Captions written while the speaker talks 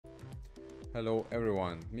Hello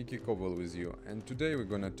everyone, Mickey Koval with you, and today we're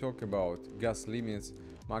gonna talk about gas limits,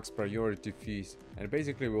 max priority fees, and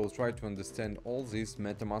basically we'll try to understand all this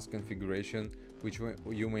MetaMask configuration, which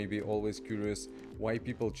you may be always curious why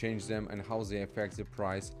people change them and how they affect the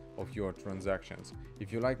price of your transactions.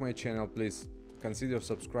 If you like my channel, please consider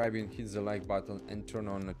subscribing, hit the like button and turn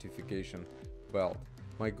on notification bell.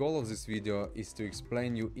 My goal of this video is to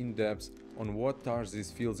explain you in depth on what are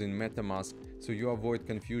these fields in MetaMask so you avoid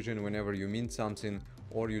confusion whenever you mint something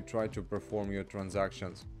or you try to perform your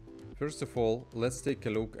transactions. First of all, let's take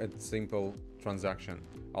a look at simple transaction.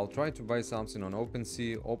 I'll try to buy something on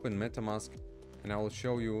OpenSea, open MetaMask, and I will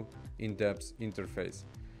show you in-depth interface.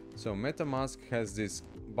 So MetaMask has this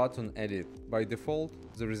button edit. By default,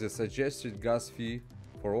 there is a suggested gas fee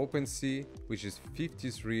for OpenSea, which is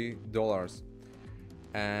 $53.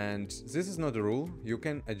 And this is not a rule, you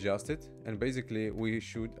can adjust it, and basically we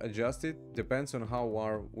should adjust it, depends on how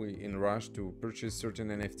are we in rush to purchase certain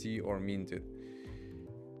NFT or mint it.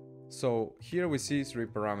 So here we see three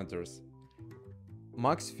parameters: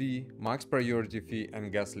 max fee, max priority fee,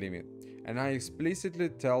 and gas limit. And I explicitly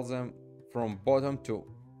tell them from bottom to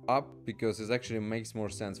up because it actually makes more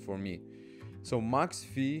sense for me. So max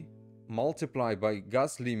fee multiplied by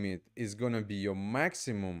gas limit is gonna be your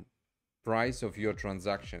maximum price of your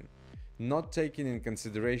transaction. Not taking in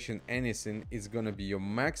consideration anything is gonna be your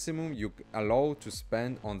maximum you allow to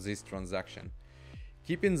spend on this transaction.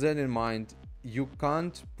 Keeping that in mind, you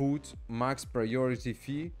can't put max priority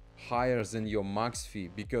fee higher than your max fee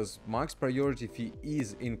because max priority fee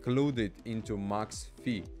is included into max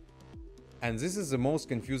fee. And this is the most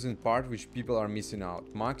confusing part which people are missing out.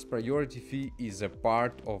 Max priority fee is a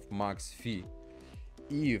part of max fee.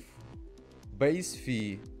 If base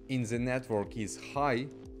fee in the network is high,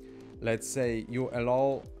 let's say you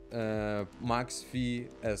allow max fee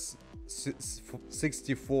as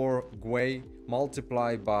 64 GUI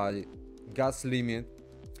multiplied by gas limit,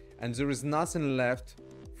 and there is nothing left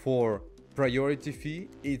for priority fee,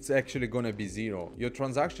 it's actually gonna be zero. Your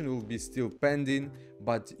transaction will be still pending,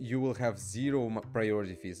 but you will have zero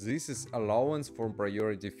priority fees. This is allowance for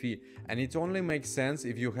priority fee, and it only makes sense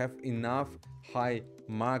if you have enough high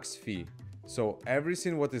max fee. So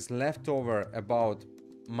everything what is left over about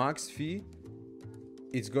max fee,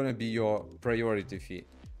 it's gonna be your priority fee.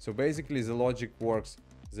 So basically the logic works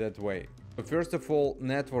that way. So first of all,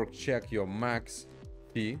 network check your max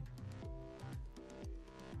fee,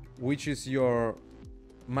 which is your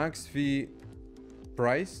max fee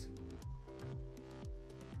price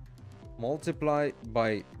multiplied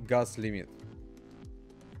by gas limit.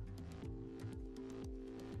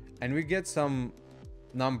 And we get some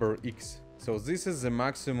number X. So this is the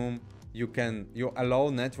maximum you allow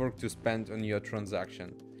network to spend on your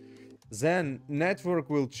transaction. Then network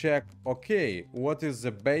will check, okay, what is the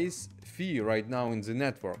base fee right now in the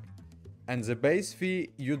network? And the base fee,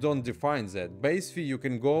 you don't define that. Base fee, you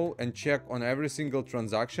can go and check on every single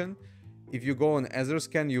transaction. If you go on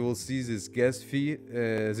Etherscan, you will see this gas fee,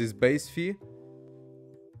 this base fee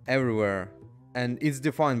everywhere. And it's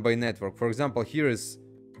defined by network. For example, here is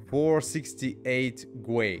 468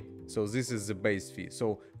 GUI. So this is the base fee.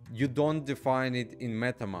 So you don't define it in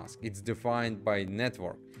MetaMask. It's defined by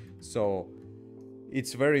network. So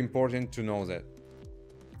it's very important to know that.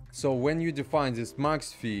 So when you define this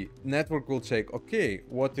max fee, network will check, okay,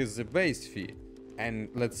 what is the base fee? And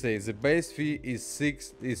let's say the base fee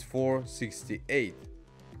is 468.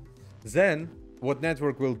 Then what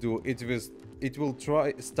network will do, it will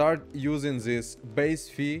start using this base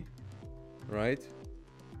fee, right?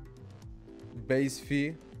 Base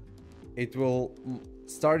fee. It will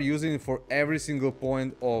start using it for every single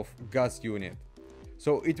point of gas unit.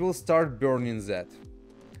 So it will start burning that.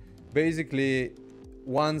 Basically,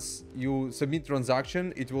 once you submit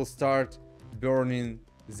transaction, it will start burning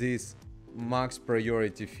this max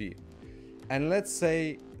priority fee. And let's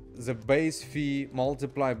say the base fee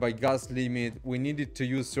multiplied by gas limit, we needed to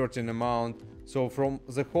use certain amount. So from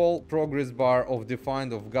the whole progress bar of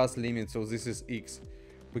defined of gas limit, so this is X.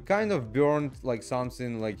 We kind of burned like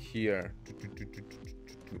something like here.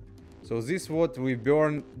 So this is what we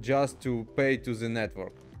burn just to pay to the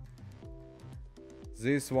network.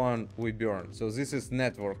 This one we burn. So this is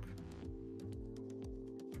network.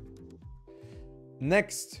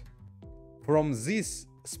 Next, from this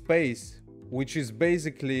space, which is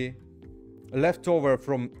basically leftover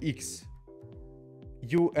from X,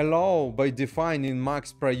 you allow by defining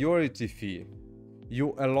max priority fee,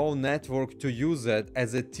 you allow network to use that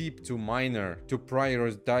as a tip to miner to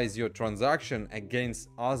prioritize your transaction against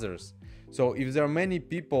others. So if there are many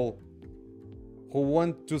people who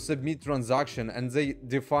want to submit transaction and they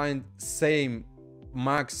define same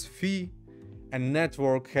max fee, and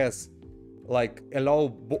network has like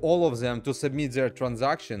allow all of them to submit their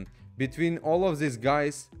transaction, between all of these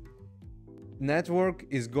guys, network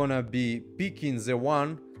is gonna be picking the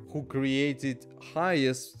one who created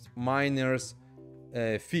highest miners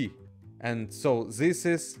fee. And so this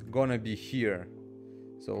is gonna be here.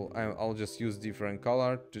 So I'll just use different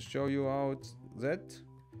color to show you out that.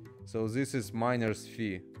 So this is miners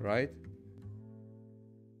fee, right?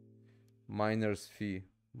 Miners fee.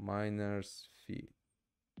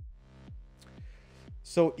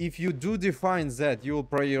 So if you do define that, you will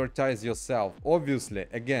prioritize yourself. Obviously,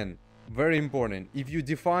 again, very important. If you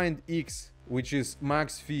defined X, which is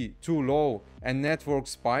max fee, too low, and network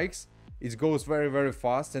spikes, it goes very, very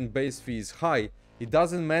fast, and base fee is high. It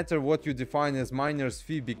doesn't matter what you define as miner's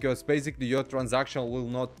fee, because basically your transaction will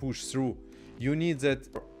not push through. You need that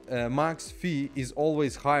max fee is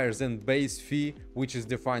always higher than base fee, which is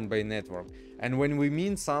defined by network. And when we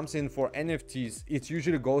mean something for NFTs, it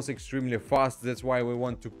usually goes extremely fast. That's why we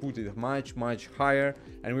want to put it much higher,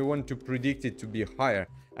 and we want to predict it to be higher.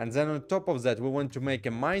 And then on top of that, we want to make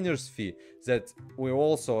a miner's fee that we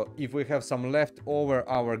also, if we have some left over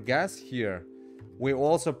our gas here, we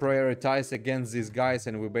also prioritize against these guys,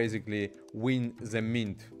 and we basically win the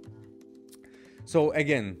mint. So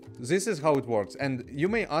again, this is how it works. And you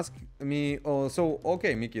may ask me, oh, so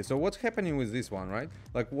okay, Mickey, so what's happening with this one, right?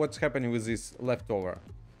 Like, what's happening with this leftover?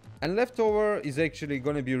 And leftover is actually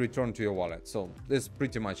going to be returned to your wallet. So that's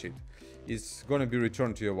pretty much it. It's going to be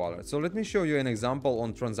returned to your wallet. So let me show you an example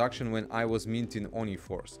on transaction when I was minting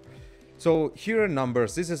Oniforce. So here are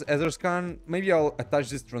numbers. This is Etherscan. Maybe I'll attach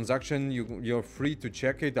this transaction. You're free to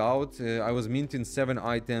check it out. I was minting 7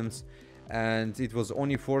 items. And it was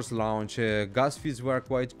Oniforce launch. Gas fees were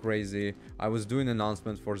quite crazy. I was doing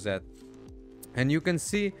announcements for that. And you can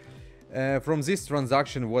see from this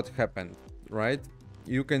transaction what happened, right?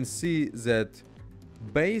 You can see that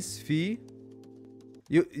base fee.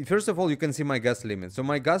 First of all, you can see my gas limit. So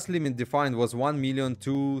my gas limit defined was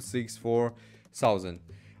 1,264,000.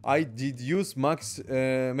 I did use max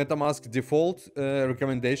MetaMask default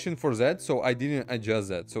recommendation for that, so I didn't adjust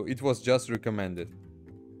that. So it was just recommended.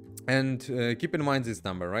 And keep in mind this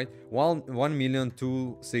number, right?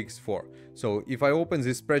 1,264,000. So if I open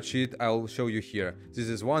this spreadsheet, I'll show you here. This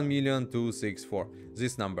is 1,264,000.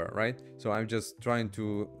 This number, right? So I'm just trying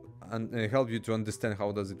to help you to understand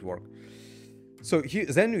how does it work. So here,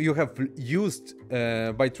 then you have used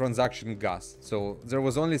by transaction gas. So there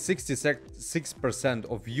was only 66%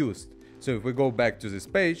 of used. So if we go back to this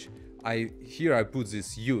page, here I put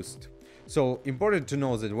this used. So important to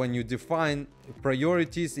know that when you define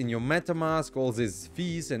priorities in your MetaMask, all these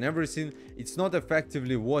fees and everything, it's not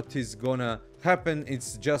effectively what is gonna happen.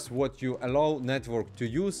 It's just what you allow network to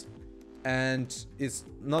use, and it's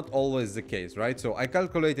not always the case, right? So I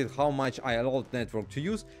calculated how much I allowed network to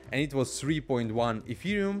use, and it was 3.1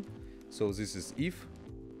 Ethereum. So this is ETH,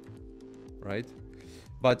 right?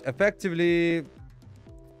 But effectively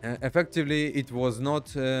it was not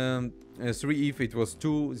 3 ETH, it was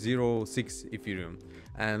 206 Ethereum.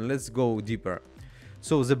 And let's go deeper.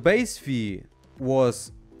 So the base fee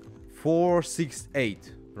was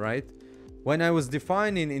 468, right? When I was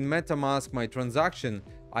defining in MetaMask my transaction,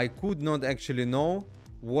 I could not actually know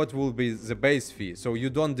what will be the base fee. So you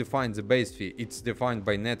don't define the base fee, it's defined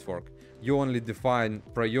by network. You only define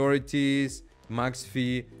priorities, max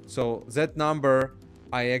fee. So that number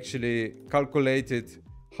I actually calculated.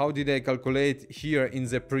 How did I calculate? Here in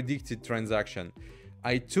the predicted transaction,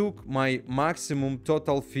 I took my maximum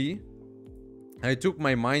total fee, I took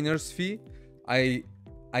my miner's fee, I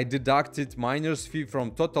deducted miner's fee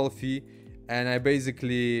from total fee, and I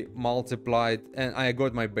basically multiplied, and I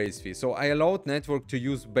got my base fee. So I allowed network to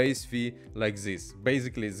use base fee like this.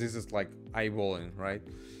 Basically this is like eyeballing, right?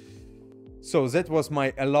 So that was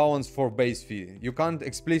my allowance for base fee. You can't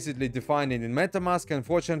explicitly define it in MetaMask.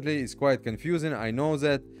 Unfortunately, it's quite confusing, I know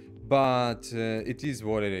that, but it is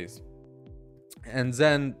what it is. And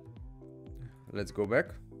then let's go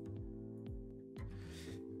back.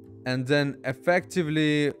 And then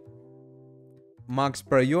effectively max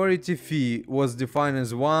priority fee was defined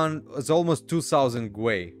as almost 2000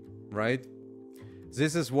 GWei, right?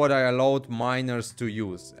 This is what I allowed miners to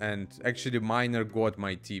use, and actually miner got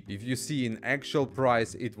my tip. If you see in actual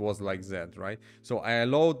price, it was like that, right? So I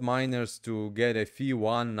allowed miners to get a fee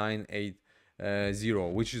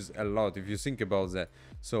 1980, which is a lot if you think about that.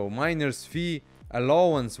 So miners fee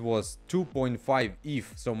allowance was 2.5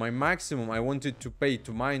 ETH. So my maximum I wanted to pay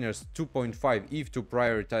to miners 2.5 ETH to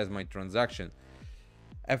prioritize my transaction.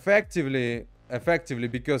 Effectively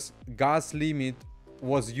because gas limit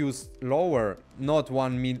was used lower, not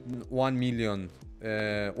 1 million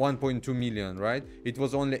 1.2 million, right? It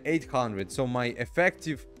was only 800. So my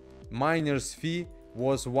effective miner's fee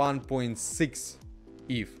was 1.6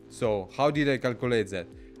 ETH. So how did I calculate that?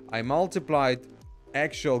 I multiplied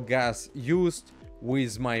actual gas used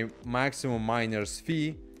with my maximum miner's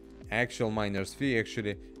fee, actual miner's fee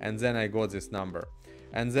actually, and then I got this number.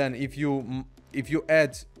 And then if you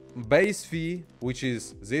add base fee, which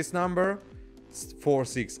is this number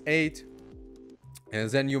 468, and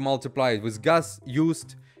then you multiply it with gas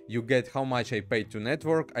used, you get how much I paid to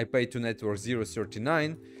network. I paid to network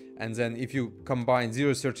 0.39, and then if you combine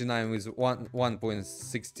 0.39 with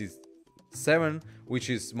 1.67, which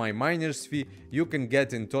is my miner's fee, you can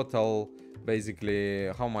get in total basically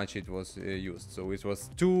how much it was used. So it was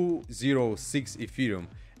 206 Ethereum.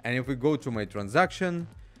 And if we go to my transaction,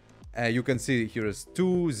 you can see here is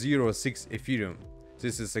 206 Ethereum.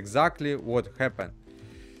 This is exactly what happened.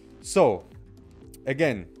 So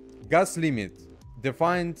again, gas limit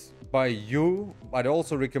defined by you, but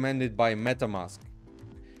also recommended by MetaMask.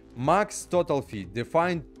 Max total fee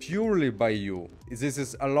defined purely by you. This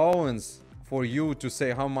is allowance for you to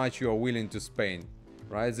say how much you are willing to spend,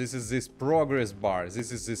 right? This is this progress bar.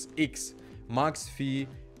 This is this X. Max fee,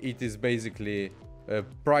 it is basically a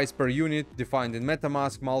price per unit defined in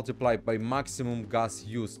MetaMask multiplied by maximum gas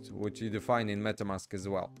used, which you define in MetaMask as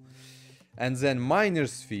well. And then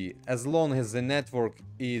miner's fee, as long as the network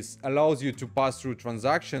allows you to pass through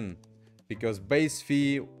transaction, because base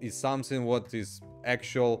fee is something what is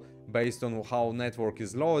actual based on how network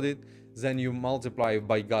is loaded, then you multiply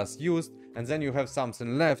by gas used, and then you have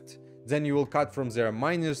something left, then you will cut from their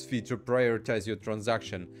miner's fee to prioritize your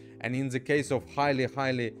transaction. And in the case of highly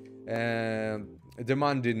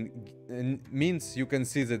demanding means, you can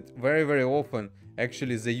see that very often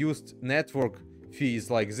actually the used network fee is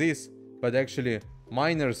like this, but actually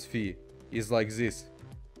miner's fee is like this.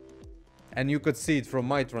 And you could see it from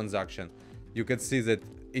my transaction. You could see that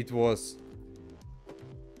it was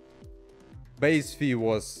base fee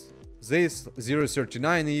was this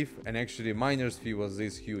 0.39 ETH, and actually miner's fee was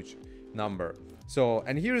this huge number. So,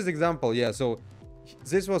 and here is example. Yeah, so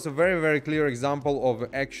this was a very clear example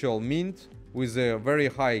of actual mint with a very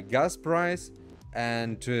high gas price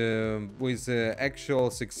and with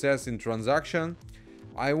actual success in transaction.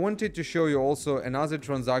 I wanted to show you also another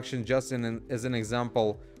transaction just as an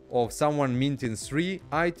example of someone minting 3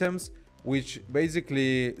 items, which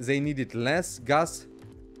basically they needed less gas.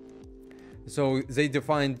 So they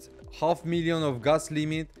defined 500,000 of gas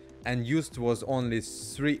limit, and used was only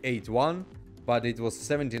 381, but it was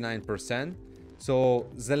 79%. So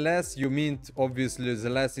the less you mint, obviously the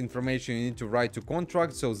less information you need to write to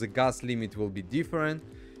contract, so the gas limit will be different.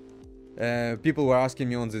 People were asking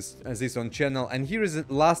me on this on channel, and here is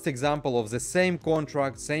the last example of the same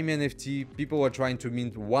contract, same NFT. People were trying to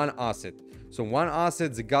mint one asset. So one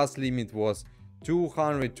asset, the gas limit was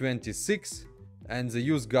 226 and the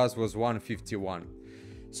used gas was 151.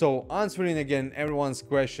 So answering again everyone's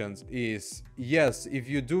questions is yes, if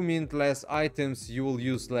you do mint less items, you will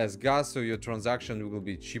use less gas, so your transaction will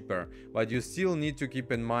be cheaper, but you still need to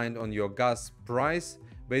keep in mind on your gas price,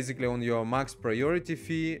 basically on your max priority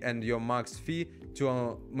fee and your max fee,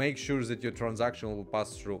 to make sure that your transaction will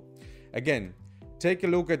pass through. Again, take a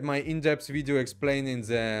look at my in-depth video explaining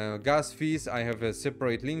the gas fees. I have a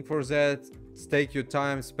separate link for that. Take your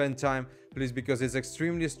time, spend time, please, because it's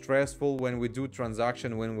extremely stressful when we do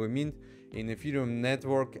transaction, when we mint in Ethereum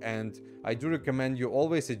network, and I do recommend you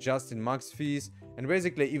always adjust in max fees. And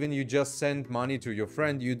basically, even you just send money to your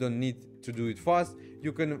friend, you don't need to do it fast.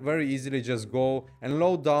 You can very easily just go and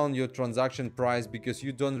load down your transaction price, because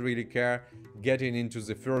you don't really care getting into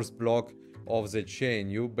the first block of the chain.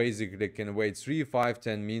 You basically can wait 3, 5,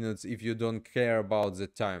 10 minutes if you don't care about the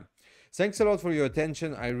time. Thanks a lot for your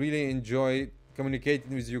attention. I really enjoy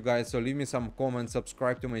communicating with you guys, so leave me some comments,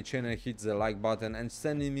 subscribe to my channel, hit the like button, and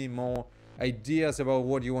sending me more ideas about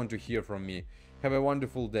what you want to hear from me. Have a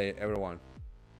wonderful day, everyone.